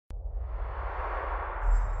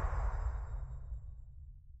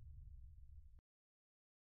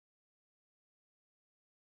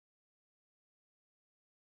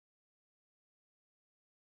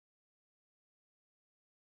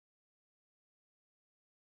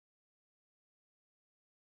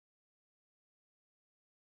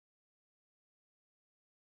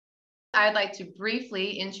I'd like to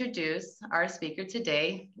briefly introduce our speaker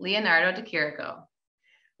today, Leonardo De Chirico.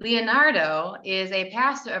 Leonardo is a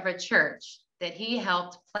pastor of a church that he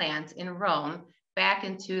helped plant in Rome back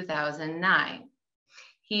in 2009.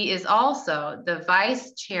 He is also the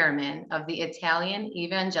vice chairman of the Italian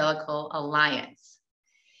Evangelical Alliance.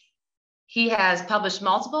 He has published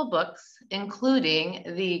multiple books, including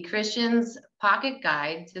The Christian's Pocket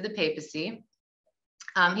Guide to the Papacy.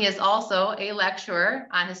 He is also a lecturer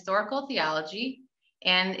on historical theology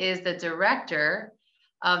and is the director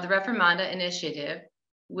of the Reformanda Initiative,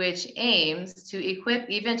 which aims to equip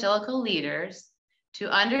evangelical leaders to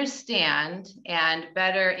understand and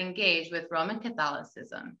better engage with Roman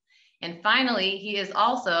Catholicism. And finally, he is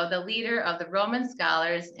also the leader of the Roman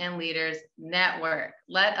Scholars and Leaders Network.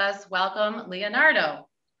 Let us welcome Leonardo.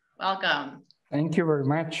 Welcome. Thank you very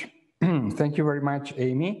much. Thank you very much,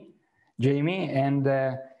 Jamie, and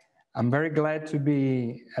I'm very glad to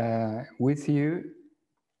be with you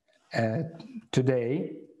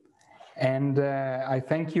today. And I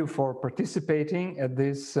thank you for participating at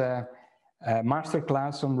this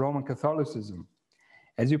masterclass on Roman Catholicism.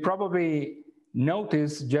 As you probably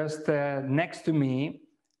noticed, just next to me,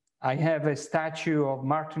 I have a statue of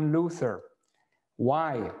Martin Luther.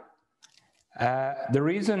 Why? The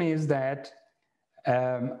reason is that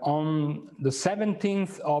on the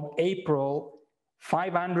 17th of April,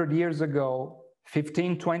 500 years ago,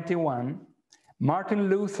 1521, Martin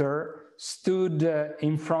Luther stood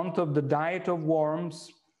in front of the Diet of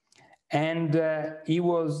Worms, and he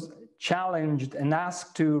was challenged and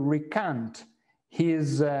asked to recant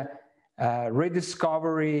his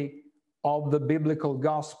rediscovery of the biblical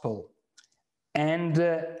gospel. And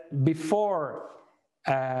before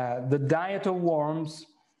the Diet of Worms,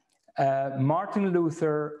 Martin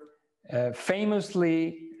Luther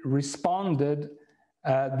famously responded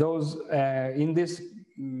in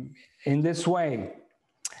this way: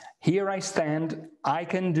 "Here I stand, I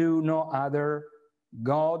can do no other,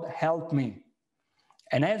 God help me."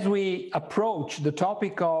 And as we approach the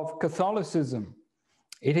topic of Catholicism,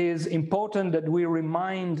 it is important that we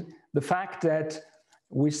remind the fact that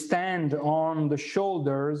we stand on the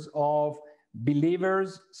shoulders of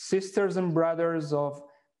believers, sisters and brothers of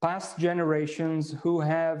past generations who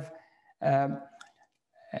have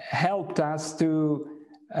helped us to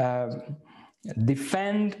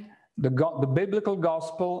defend the biblical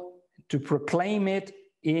gospel, to proclaim it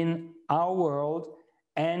in our world,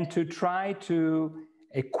 and to try to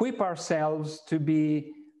equip ourselves to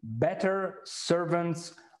be better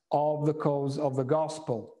servants of the cause of the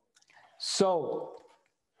gospel. So,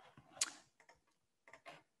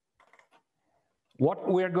 what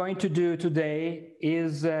we're going to do today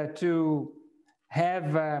is to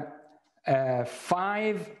have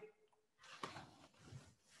 5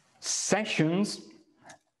 sessions.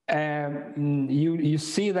 You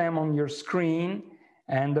see them on your screen,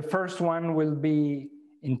 and the first one will be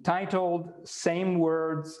entitled Same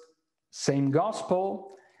Words, Same Gospel.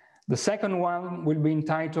 The second one will be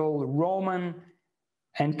entitled Roman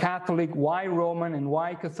and Catholic, Why Roman and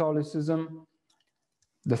Why Catholicism?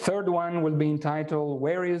 The third one will be entitled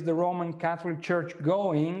Where is the Roman Catholic Church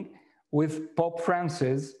Going? With Pope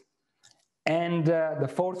Francis. And the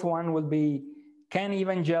fourth one will be Can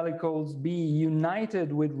Evangelicals be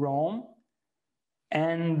United with Rome?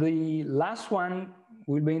 And the last one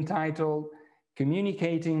will be entitled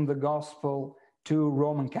Communicating the Gospel to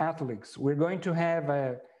Roman Catholics. We're going to have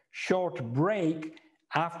a short break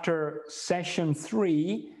after session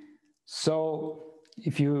 3. So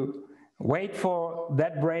if you wait for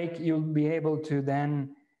that break, you'll be able to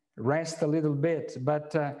then rest a little bit.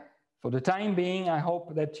 But for the time being, I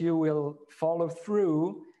hope that you will follow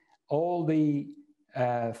through all the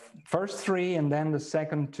first 3 and then the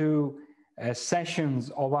second 2 sessions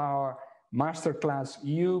of our masterclass.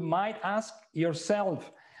 You might ask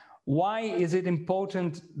yourself, why is it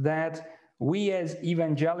important that we as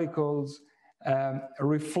evangelicals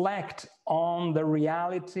reflect on the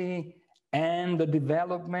reality and the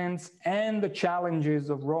developments and the challenges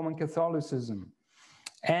of Roman Catholicism?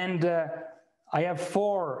 And I have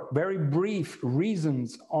 4 very brief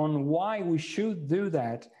reasons on why we should do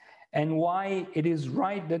that and why it is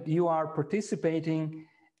right that you are participating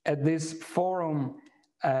at this forum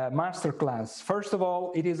masterclass. First of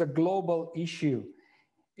all, it is a global issue.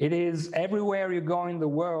 It is everywhere you go in the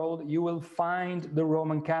world, you will find the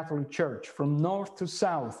Roman Catholic Church, from north to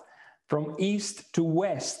south, from east to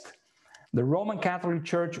west. The Roman Catholic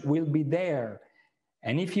Church will be there.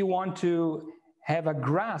 And if you want to have a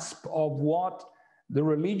grasp of what the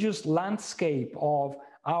religious landscape of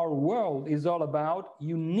our world is all about,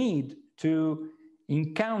 you need to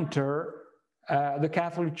encounter the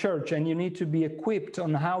Catholic Church, and you need to be equipped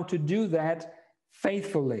on how to do that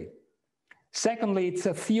faithfully. Secondly, it's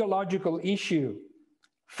a theological issue.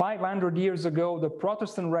 500 years ago, the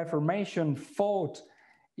Protestant Reformation fought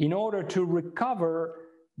in order to recover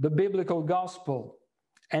the biblical gospel.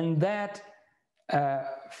 And that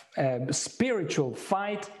spiritual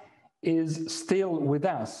fight is still with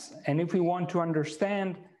us. And if we want to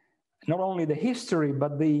understand not only the history,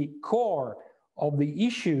 but the core of the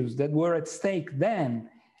issues that were at stake then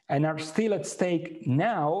and are still at stake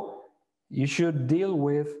now, you should deal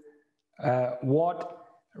with what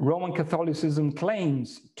Roman Catholicism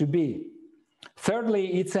claims to be.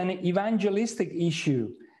 Thirdly, it's an evangelistic issue.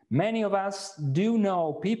 Many of us do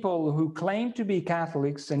know people who claim to be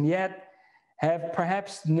Catholics and yet have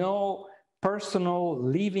perhaps no personal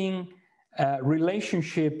living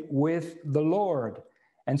relationship with the Lord.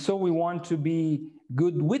 And so we want to be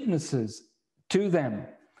good witnesses to them.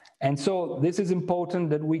 And so this is important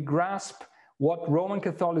that we grasp what Roman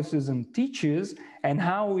Catholicism teaches and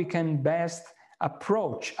how we can best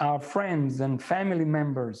approach our friends and family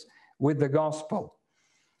members with the gospel.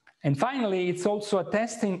 And finally, it's also a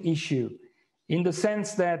testing issue in the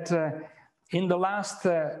sense that in the last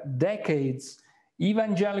decades,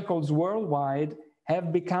 evangelicals worldwide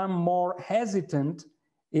have become more hesitant,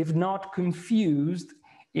 if not confused,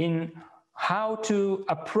 in how to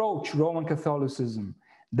approach Roman Catholicism.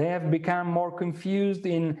 They have become more confused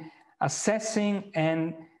in assessing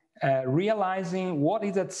and realizing what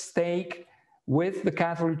is at stake with the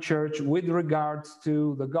Catholic Church with regards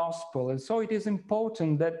to the gospel. And so it is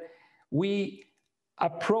important that we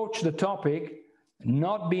approach the topic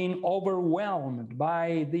not being overwhelmed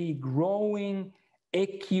by the growing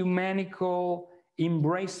ecumenical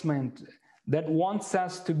embracement that wants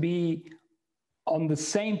us to be on the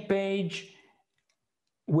same page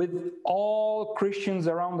with all Christians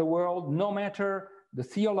around the world, no matter the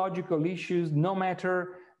theological issues, no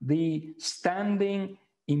matter the standing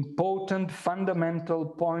important fundamental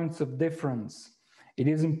points of difference. It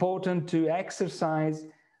is important to exercise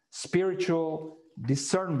spiritual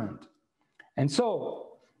discernment. And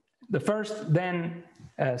so the first then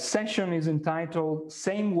session is entitled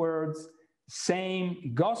Same Words,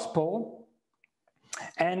 Same Gospel.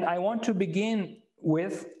 And I want to begin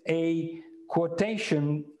with a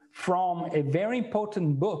quotation from a very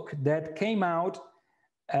important book that came out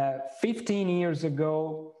 15 years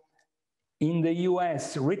ago in the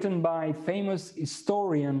US, written by famous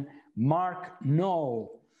historian Mark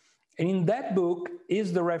Noll. And in that book,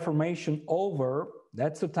 Is the Reformation Over?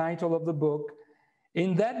 That's the title of the book.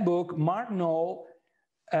 In that book, Mark Noll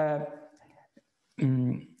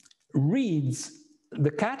reads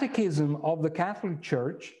the Catechism of the Catholic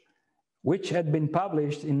Church, which had been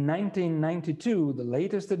published in 1992, the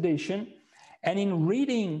latest edition. And in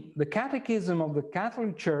reading the Catechism of the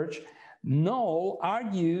Catholic Church, Noll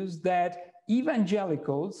argues that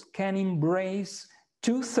evangelicals can embrace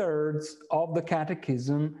 2/3 of the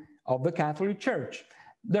Catechism of the Catholic Church.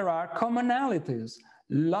 There are commonalities,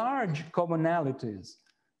 large commonalities,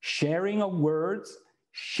 sharing of words,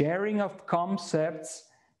 sharing of concepts,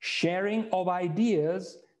 sharing of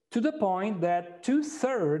ideas, to the point that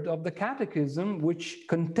 2/3 of the Catechism, which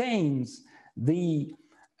contains the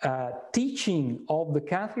teaching of the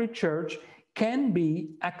Catholic Church, can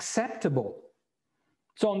be acceptable.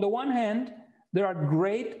 So on the one hand, there are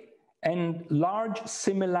great and large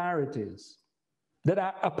similarities that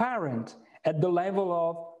are apparent at the level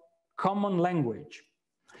of common language.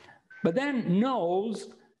 But then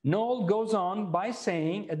Noll goes on by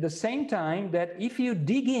saying at the same time that if you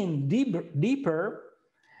dig in deeper,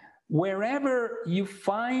 wherever you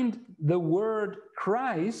find the word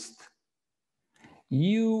Christ,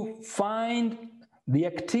 you find the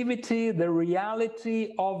activity, the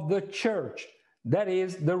reality of the church, that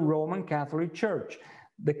is the Roman Catholic Church.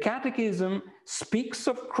 The Catechism speaks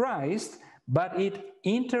of Christ, but it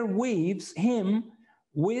interweaves him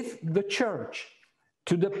with the church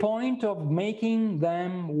to the point of making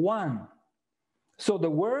them one. So the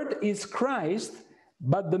word is Christ,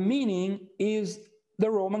 but the meaning is the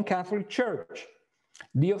Roman Catholic Church.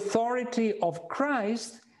 The authority of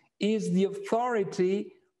Christ is the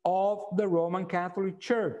authority of the Roman Catholic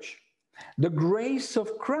Church. The grace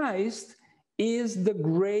of Christ is the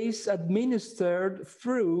grace administered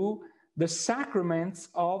through the sacraments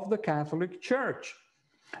of the Catholic Church.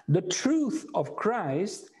 The truth of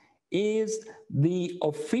Christ is the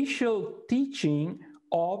official teaching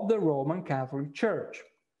of the Roman Catholic Church.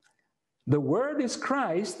 The word is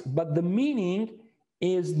Christ, but the meaning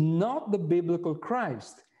is not the biblical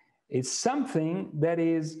Christ. It's something that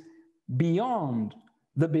is beyond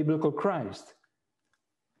the biblical Christ.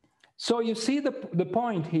 So you see the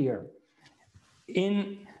point here.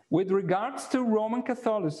 With regards to Roman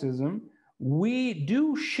Catholicism, we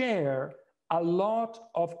do share a lot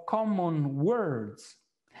of common words.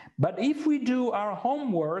 But if we do our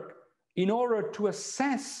homework in order to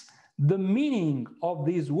assess the meaning of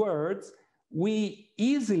these words, we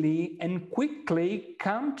easily and quickly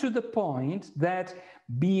come to the point that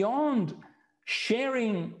beyond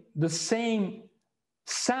sharing the same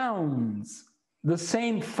sounds, the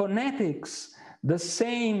same phonetics, the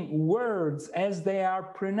same words as they are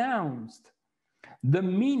pronounced, the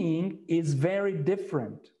meaning is very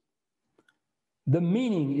different. The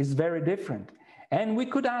meaning is very different. And we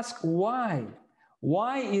could ask why.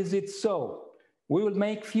 Why is it so? We will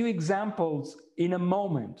make few examples in a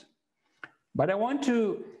moment. But I want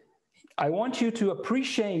you to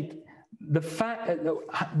appreciate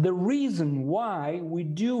the reason why we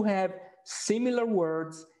do have similar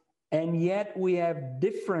words and yet we have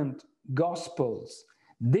different gospels,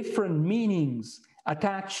 different meanings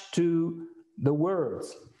attached to the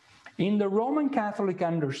words. In the Roman Catholic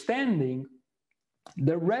understanding,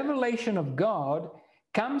 the revelation of God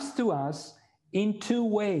comes to us in two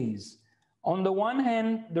ways. On the one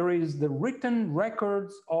hand, there is the written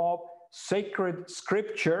records of sacred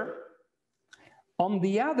scripture. On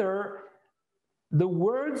the other, the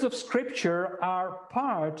words of scripture are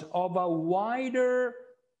part of a wider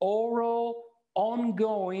oral,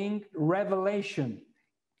 ongoing revelation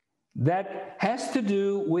that has to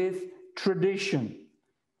do with tradition.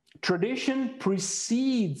 Tradition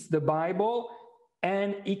precedes the Bible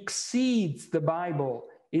and exceeds the Bible,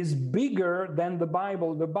 is bigger than the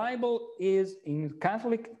Bible. The Bible is, in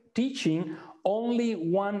Catholic teaching, only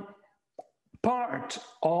one part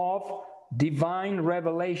of divine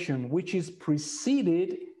revelation, which is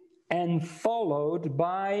preceded and followed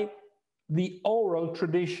by the oral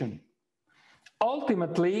tradition.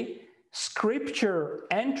 Ultimately, scripture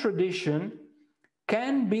and tradition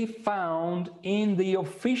can be found in the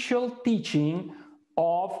official teaching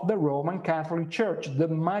of the Roman Catholic Church, the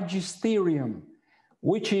magisterium,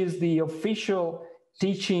 which is the official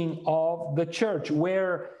teaching of the Church,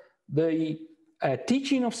 where the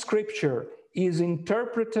teaching of scripture is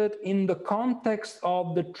interpreted in the context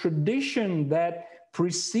of the tradition that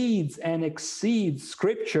precedes and exceeds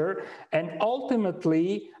scripture, and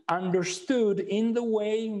ultimately understood in the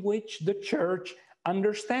way in which the Church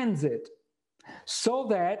understands it, so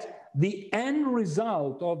that the end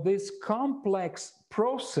result of this complex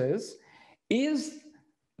process is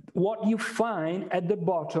what you find at the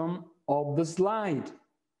bottom of the slide.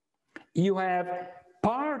 You have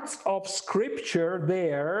parts of scripture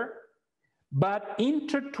there, but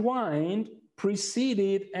intertwined,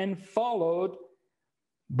 preceded, and followed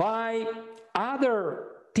by other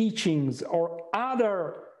teachings or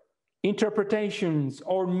other interpretations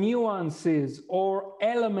or nuances or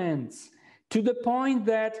elements, to the point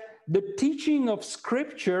that the teaching of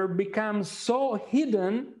scripture becomes so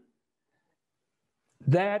hidden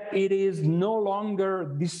that it is no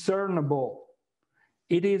longer discernible.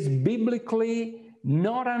 It is biblically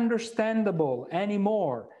not understandable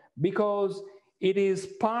anymore, because it is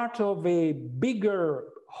part of a bigger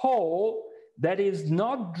whole that is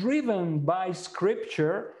not driven by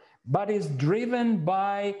scripture, but is driven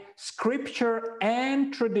by scripture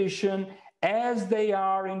and tradition as they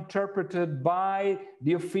are interpreted by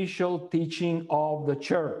the official teaching of the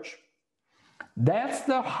Church. That's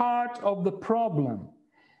the heart of the problem.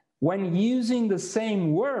 When using the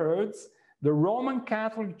same words, the Roman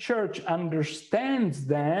Catholic Church understands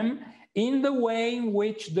them in the way in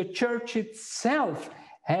which the Church itself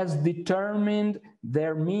has determined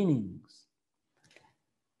their meanings.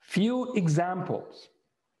 Few examples.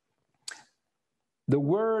 The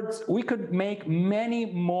words, we could make many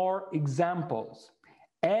more examples.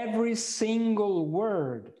 Every single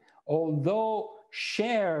word, although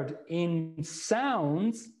shared in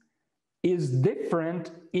sounds, is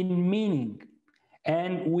different in meaning.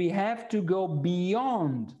 And we have to go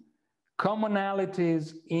beyond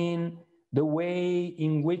commonalities in the way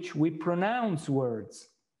in which we pronounce words.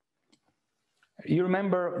 You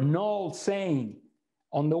remember Noel saying,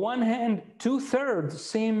 on the one hand, 2/3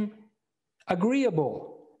 seem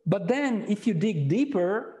agreeable, but then if you dig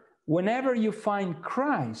deeper, whenever you find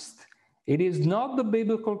Christ, it is not the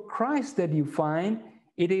biblical Christ that you find,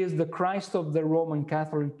 it is the Christ of the Roman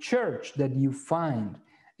Catholic Church that you find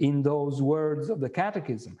in those words of the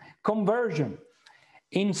Catechism. Conversion.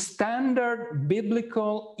 In standard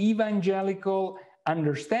biblical evangelical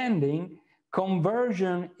understanding,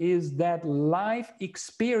 conversion is that life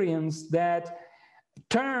experience that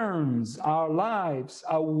turns our lives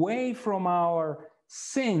away from our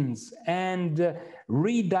sins and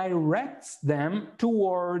redirects them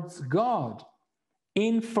towards God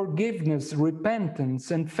in forgiveness,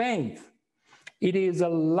 repentance, and faith. It is a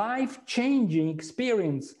life-changing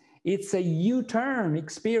experience. It's a U-turn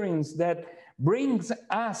experience that brings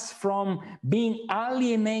us from being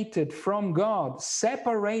alienated from God,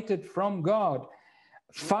 separated from God,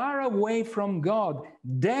 far away from God,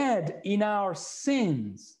 dead in our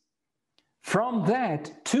sins, from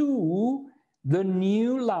that to the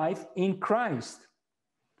new life in Christ.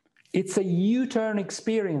 It's a U-turn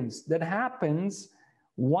experience that happens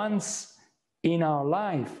once in our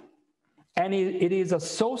life, and it is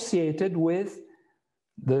associated with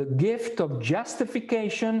the gift of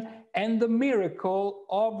justification and the miracle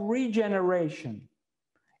of regeneration.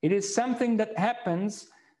 It is something that happens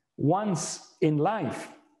once in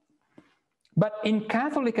life. But in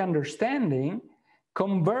Catholic understanding,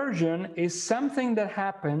 conversion is something that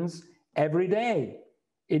happens every day.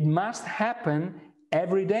 It must happen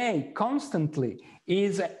every day, constantly.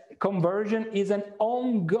 Conversion is an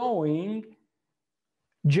ongoing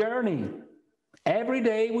journey. Every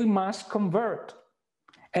day we must convert.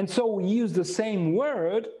 And so we use the same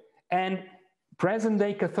word, and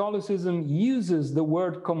present-day Catholicism uses the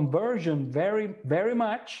word conversion very, very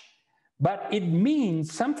much, but it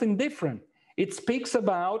means something different. It speaks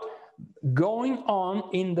about going on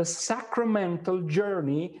in the sacramental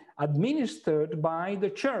journey administered by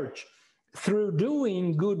the Church through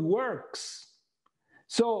doing good works.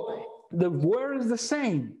 So the word is the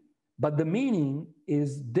same, but the meaning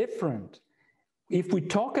is different. If we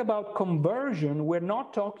talk about conversion, we're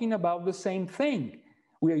not talking about the same thing.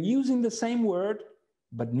 We are using the same word,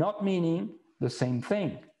 but not meaning the same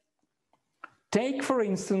thing. Take, for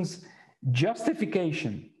instance,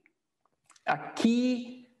 justification, a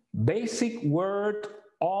key basic word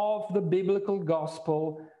of the biblical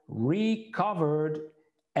gospel recovered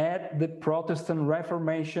at the Protestant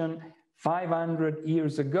Reformation 500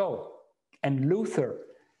 years ago. And Luther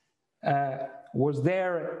was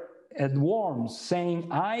there at Worms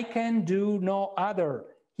saying, "I can do no other.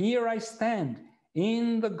 Here I stand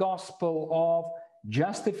in the gospel of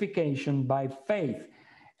justification by faith."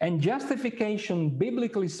 And justification,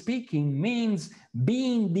 biblically speaking, means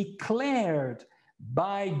being declared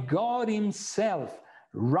by God Himself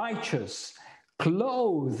righteous,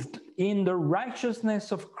 clothed in the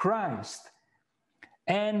righteousness of Christ,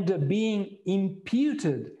 and being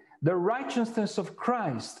imputed the righteousness of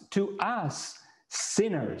Christ to us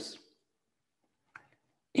sinners.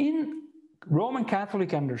 In Roman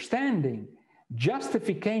Catholic understanding,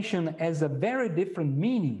 justification has a very different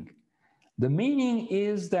meaning. The meaning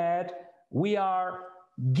is that we are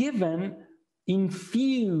given,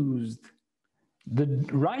 infused, the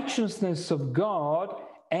righteousness of God,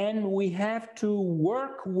 and we have to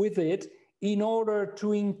work with it in order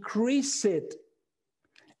to increase it,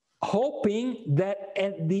 hoping that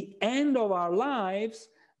at the end of our lives,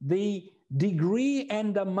 the degree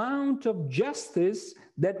and amount of justice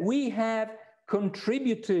that we have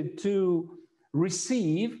contributed to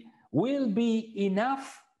receive will be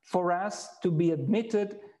enough for us to be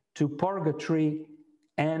admitted to purgatory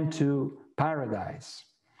and to paradise.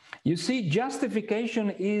 You see,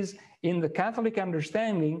 justification is, in the Catholic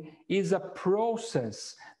understanding, is a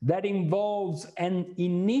process that involves an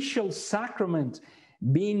initial sacrament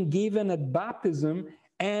being given at baptism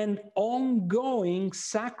and ongoing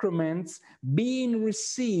sacraments being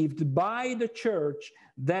received by the Church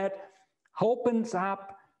that opens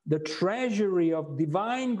up the treasury of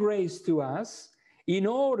divine grace to us in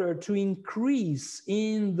order to increase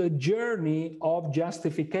in the journey of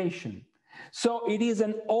justification. So it is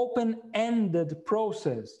an open-ended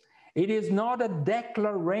process. It is not a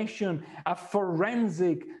declaration, a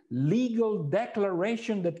forensic legal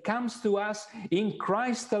declaration that comes to us in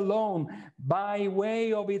Christ alone by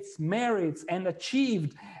way of its merits and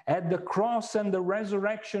achieved at the cross and the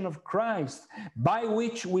resurrection of Christ, by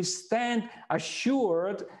which we stand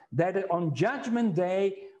assured that on Judgment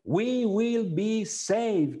Day we will be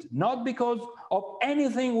saved, not because of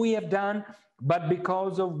anything we have done, but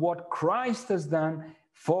because of what Christ has done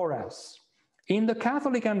for us. In the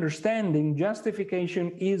Catholic understanding,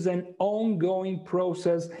 justification is an ongoing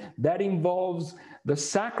process that involves the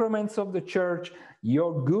sacraments of the Church,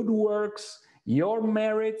 your good works, your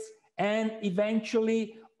merits, and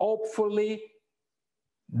eventually, hopefully,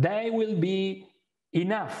 they will be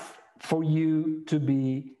enough for you to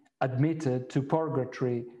be admitted to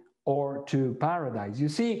purgatory or to paradise. You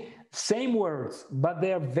see, same words, but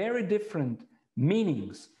they are very different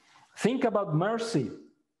meanings. Think about mercy.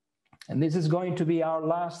 And this is going to be our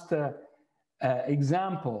last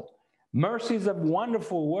example. Mercy is a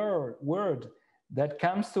wonderful word that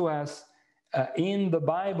comes to us in the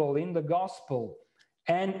Bible, in the gospel,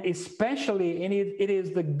 and especially it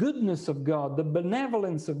is the goodness of God, the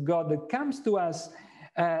benevolence of God that comes to us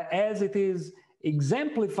as it is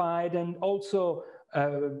exemplified and also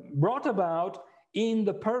brought about in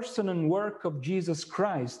the person and work of Jesus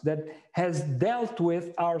Christ, that has dealt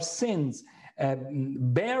with our sins,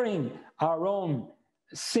 bearing our own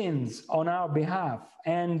sins on our behalf,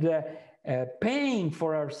 and paying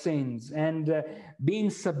for our sins, and being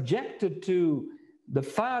subjected to the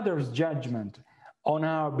Father's judgment on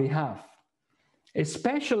our behalf,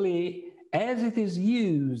 especially as it is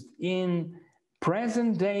used in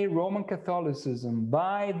present-day Roman Catholicism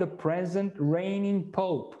by the present reigning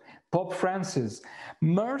Pope, Pope Francis.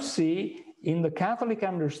 Mercy in the Catholic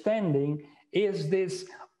understanding is this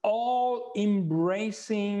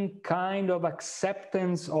all-embracing kind of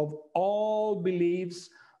acceptance of all beliefs,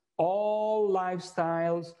 all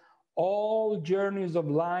lifestyles, all journeys of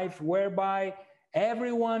life, whereby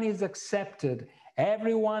everyone is accepted,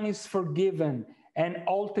 everyone is forgiven, and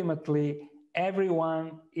ultimately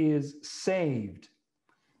everyone is saved.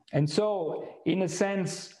 And so, in a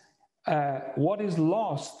sense, what is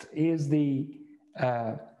lost is the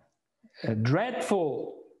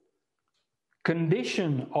dreadful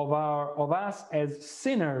condition of us as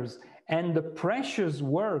sinners, and the precious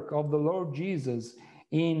work of the Lord Jesus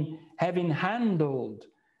in having handled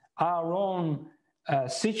our own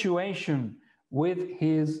situation with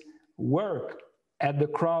his work at the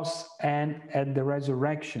cross and at the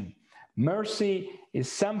resurrection. Mercy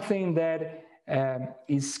is something that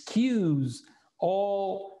eschews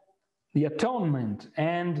all the atonement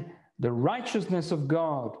and the righteousness of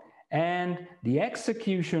God and the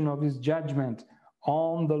execution of his judgment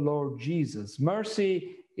on the Lord Jesus.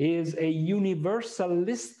 Mercy is a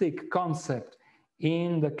universalistic concept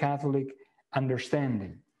in the Catholic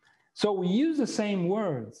understanding. So we use the same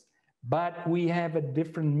words, but we have a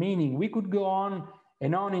different meaning. We could go on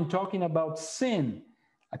and on in talking about sin.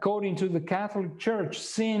 According to the Catholic Church,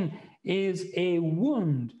 sin is a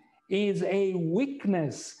wound, is a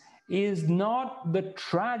weakness, is not the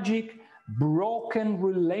tragic, broken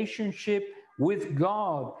relationship with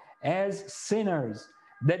God as sinners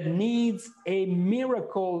that needs a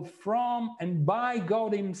miracle from and by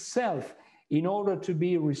God himself in order to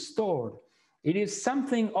be restored. It is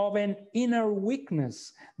something of an inner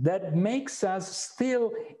weakness that makes us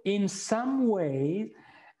still in some way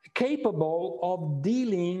capable of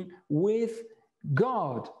dealing with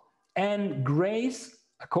God. And grace,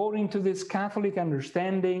 according to this Catholic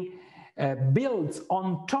understanding, builds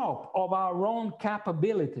on top of our own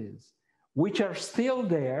capabilities, which are still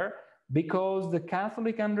there because the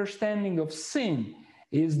Catholic understanding of sin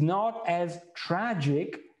is not as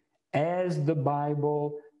tragic as the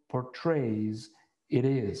Bible portrays it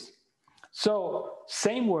is. So,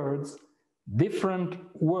 same words, different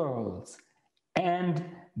worlds. And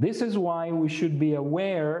this is why we should be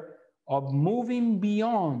aware of moving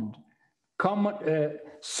beyond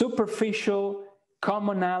superficial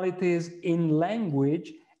commonalities in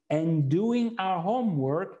language and doing our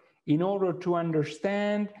homework in order to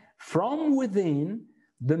understand from within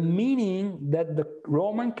the meaning that the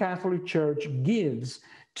Roman Catholic Church gives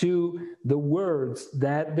to the words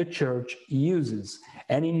that the Church uses.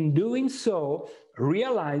 And in doing so,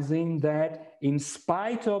 realizing that in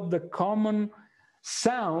spite of the common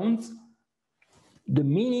sounds, the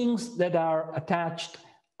meanings that are attached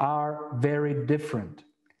are very different.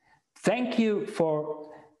 Thank you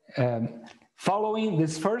for following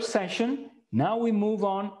this first session. Now we move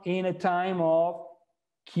on in a time of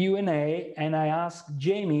Q&A, and I ask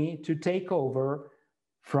Jamie to take over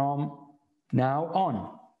from now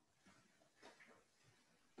on.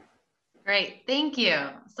 Great, thank you.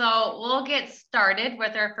 So we'll get started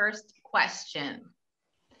with our first question.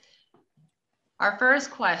 Our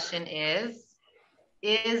first question is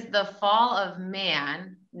the fall of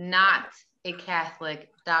man not a Catholic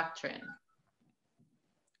doctrine?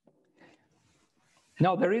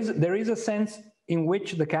 No, there is a sense in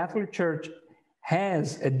which the Catholic Church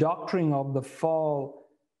has a doctrine of the fall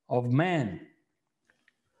of man.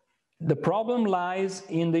 The problem lies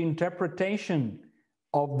in the interpretation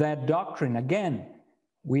of that doctrine. Again,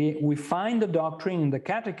 we find the doctrine in the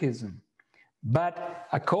Catechism, but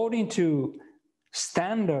according to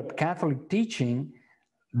standard Catholic teaching,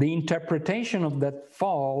 the interpretation of that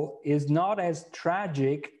fall is not as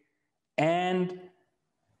tragic and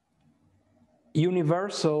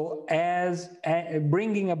universal as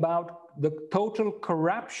bringing about the total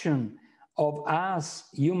corruption of us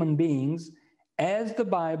human beings, as the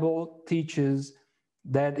Bible teaches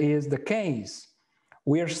that is the case.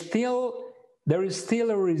 We are still there is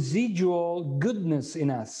still a residual goodness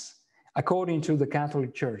in us, according to the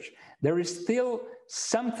Catholic Church. There is still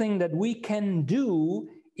something that we can do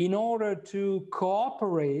in order to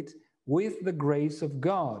cooperate with the grace of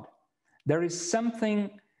God. There is something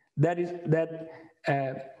that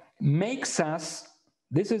makes us,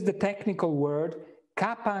 this is the technical word,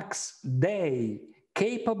 capax Dei,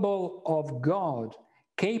 capable of God,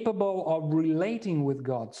 capable of relating with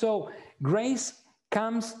God. So grace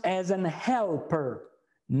comes as an helper,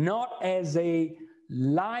 not as a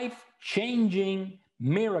life-changing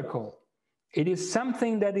miracle. It is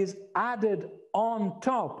something that is added on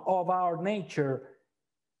top of our nature,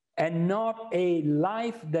 and not a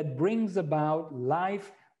life that brings about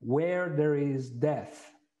life where there is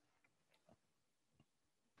death.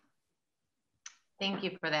 Thank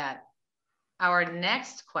you for that. Our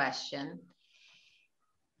next question: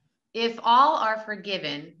 if all are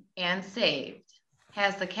forgiven and saved,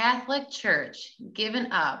 has the Catholic Church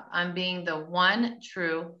given up on being the one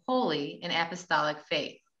true, holy, and apostolic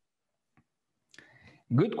faith?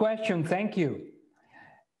 Good question, thank you.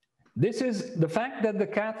 This is the fact that the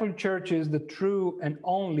Catholic Church is the true and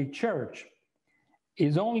only church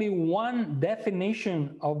is only one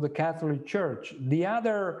definition of the Catholic Church. The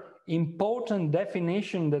other important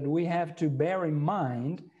definition that we have to bear in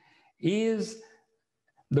mind is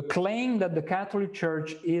the claim that the Catholic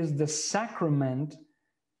Church is the sacrament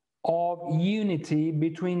of unity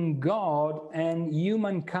between God and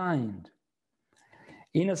humankind.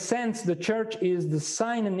 In a sense, the Church is the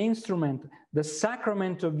sign and instrument, the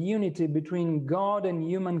sacrament of unity between God and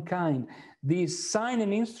humankind, the sign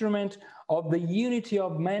and instrument of the unity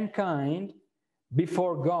of mankind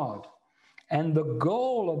before God. And the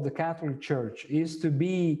goal of the Catholic Church is to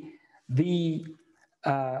be the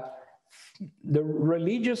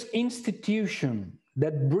religious institution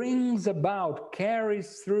that brings about,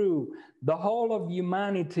 carries through the whole of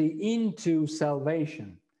humanity into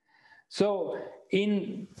salvation. So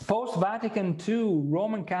in post-Vatican II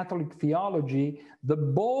Roman Catholic theology, the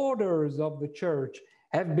borders of the Church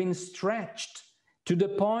have been stretched to the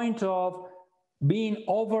point of being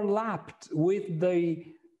overlapped with the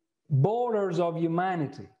borders of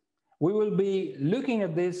humanity. We will be looking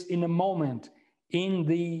at this in a moment in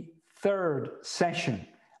the third session.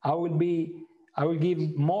 I will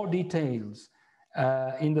give more details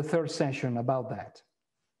in the third session about that.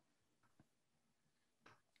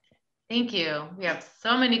 Thank you. We have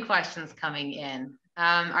so many questions coming in.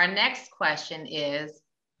 Our next question is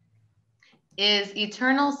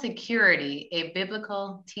eternal security a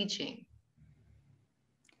biblical teaching?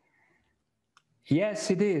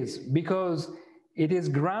 Yes, it is, because it is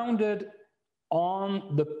grounded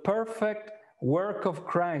on the perfect work of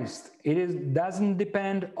Christ. It doesn't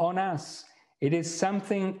depend on us. It is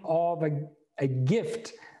something of a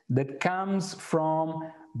gift that comes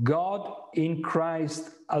from God in Christ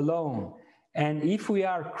alone. And if we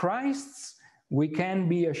are Christ's, we can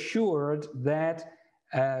be assured that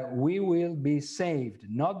we will be saved,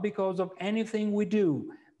 not because of anything we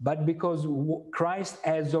do, but because Christ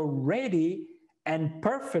has already and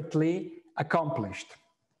perfectly accomplished.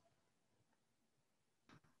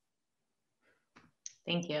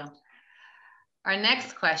 Thank you. Our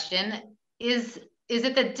next question is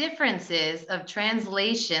it the differences of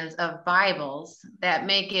translations of Bibles that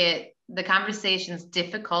make the conversations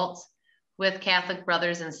difficult with Catholic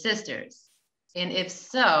brothers and sisters? And if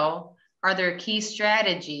so, are there key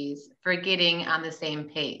strategies for getting on the same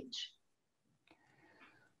page?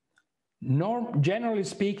 Generally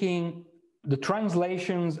speaking, the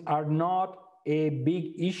translations are not a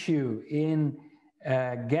big issue in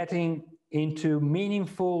getting into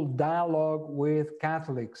meaningful dialogue with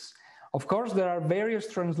Catholics. Of course, there are various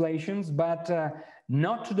translations, but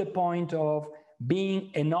not to the point of being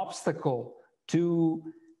an obstacle to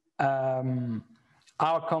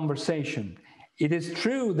our conversation. It is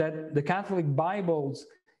true that the Catholic Bibles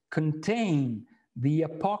contain the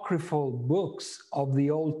apocryphal books of the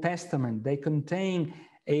Old Testament. They contain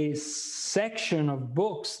a section of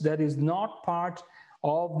books that is not part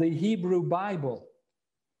of the Hebrew Bible,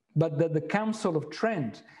 but that the Council of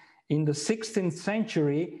Trent in the 16th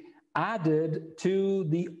century added to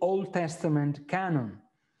the Old Testament canon.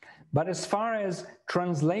 But as far as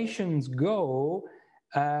translations go,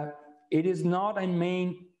 it is not a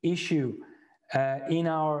main issue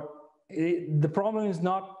the problem does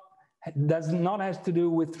not have to do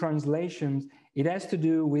with translations, it has to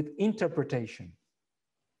do with interpretation.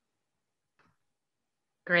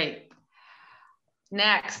 Great.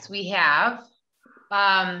 Next, we have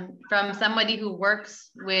from somebody who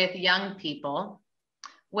works with young people,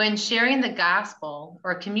 when sharing the gospel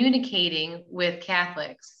or communicating with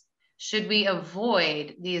Catholics, should we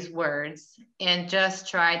avoid these words and just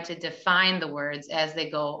try to define the words as they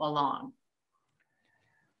go along?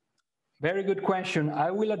 Very good question. I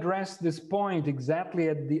will address this point exactly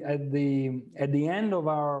at the end of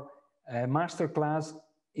our masterclass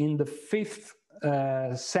in the fifth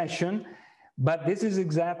session, but this is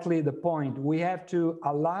exactly the point. We have to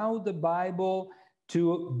allow the Bible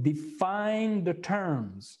to define the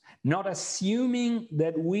terms, not assuming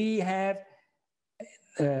that we have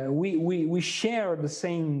we share the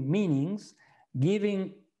same meanings,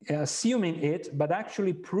 assuming it, but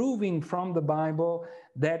actually proving from the Bible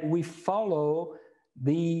that we follow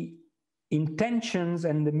the intentions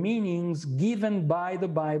and the meanings given by the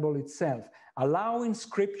Bible itself, allowing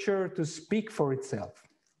Scripture to speak for itself.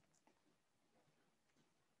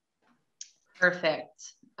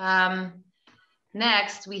 Perfect.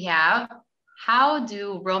 Next, we have, how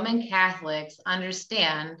do Roman Catholics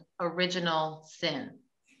understand original sin?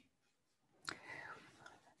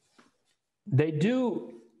 They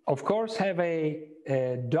do, of course, have a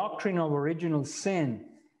doctrine of original sin,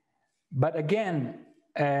 but again,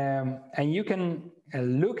 and you can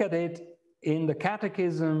look at it in the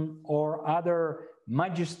Catechism or other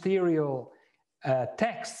magisterial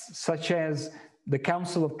texts, such as the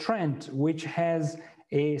Council of Trent, which has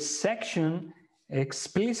a section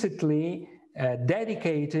explicitly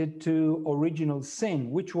dedicated to original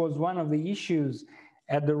sin, which was one of the issues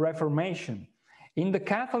at the Reformation. In the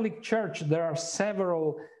Catholic Church, there are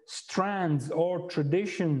several strands or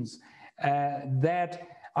traditions that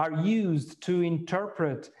are used to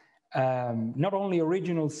interpret not only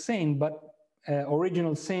original sin, but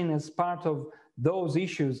original sin as part of those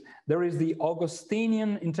issues. There is the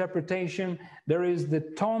Augustinian interpretation, there is the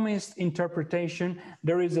Thomist interpretation,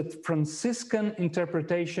 there is a Franciscan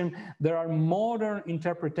interpretation, there are modern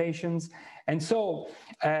interpretations. And so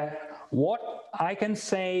what I can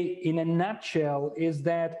say in a nutshell is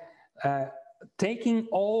that taking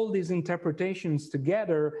all these interpretations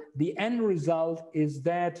together, the end result is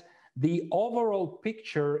that the overall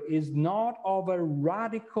picture is not of a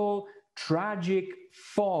radical, tragic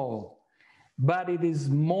fall, but it is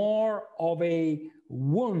more of a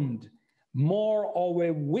wound, more of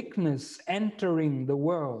a weakness entering the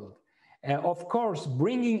world. Of course,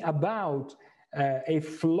 bringing about a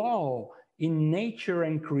flaw in nature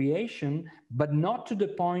and creation, but not to the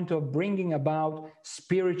point of bringing about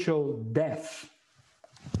spiritual death.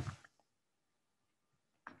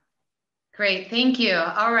 Great, thank you.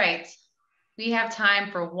 All right, we have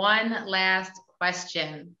time for one last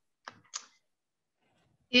question.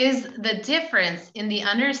 Is the difference in the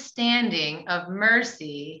understanding of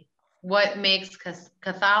mercy what makes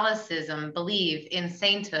Catholicism believe in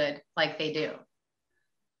sainthood like they do?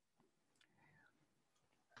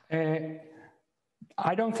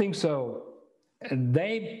 I don't think so.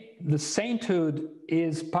 The sainthood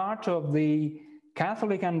is part of the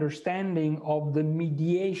Catholic understanding of the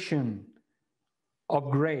mediation of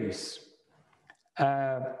grace.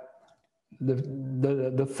 The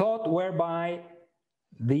thought whereby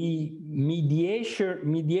the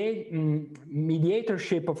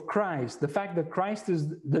mediatorship of Christ, the fact that Christ is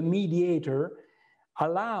the mediator,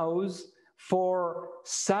 allows for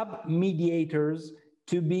sub-mediators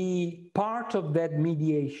to be part of that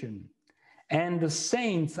mediation. And the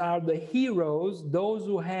saints are the heroes, those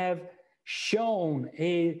who have shown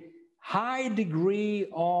a high degree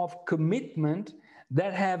of commitment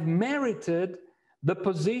that have merited the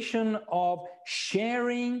position of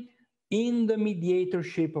sharing in the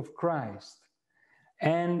mediatorship of Christ.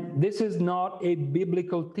 And this is not a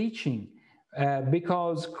biblical teaching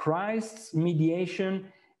because Christ's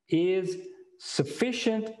mediation is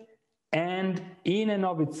sufficient and in and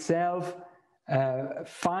of itself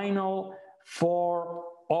final for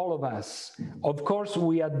all of us. Of course,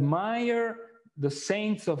 we admire the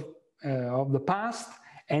saints of the past,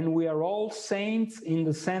 and we are all saints in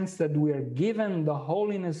the sense that we are given the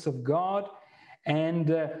holiness of God,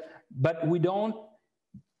 and but we don't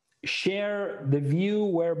share the view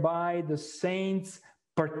whereby the saints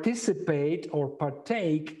participate or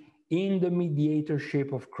partake in the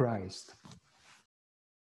mediatorship of Christ.